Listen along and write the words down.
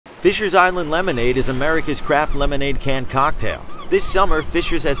Fisher's Island Lemonade is America's craft lemonade can cocktail. This summer,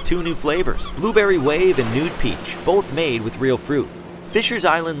 Fisher's has 2 new flavors, Blueberry Wave and Nude Peach, both made with real fruit. Fisher's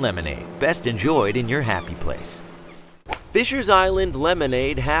Island Lemonade, best enjoyed in your happy place. Fisher's Island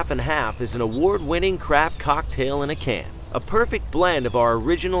Lemonade Half and Half is an award-winning craft cocktail in a can. A perfect blend of our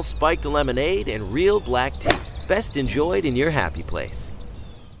original spiked lemonade and real black tea, best enjoyed in your happy place.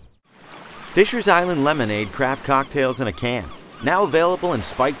 Fisher's Island Lemonade craft cocktails in a can. Now available in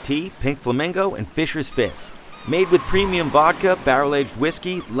spiked tea, pink flamingo, and Fisher's Fizz. Made with premium vodka, barrel-aged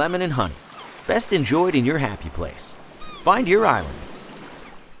whiskey, lemon, and honey. Best enjoyed in your happy place. Find your island.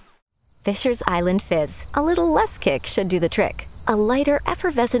 Fisher's Island Fizz. A little less kick should do the trick. A lighter,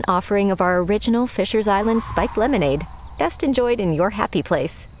 effervescent offering of our original Fisher's Island spiked lemonade. Best enjoyed in your happy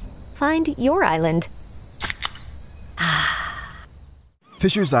place. Find your island.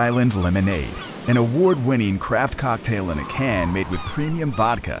 Fisher's Island Lemonade, an award-winning craft cocktail in a can made with premium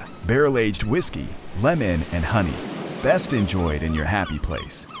vodka, barrel-aged whiskey, lemon, and honey. Best enjoyed in your happy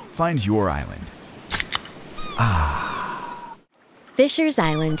place. Find your island. Fisher's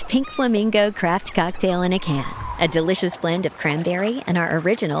Island Pink Flamingo Craft Cocktail in a Can. A delicious blend of cranberry and our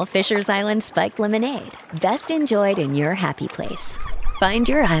original Fisher's Island Spiked Lemonade. Best enjoyed in your happy place. Find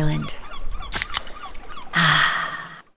your island.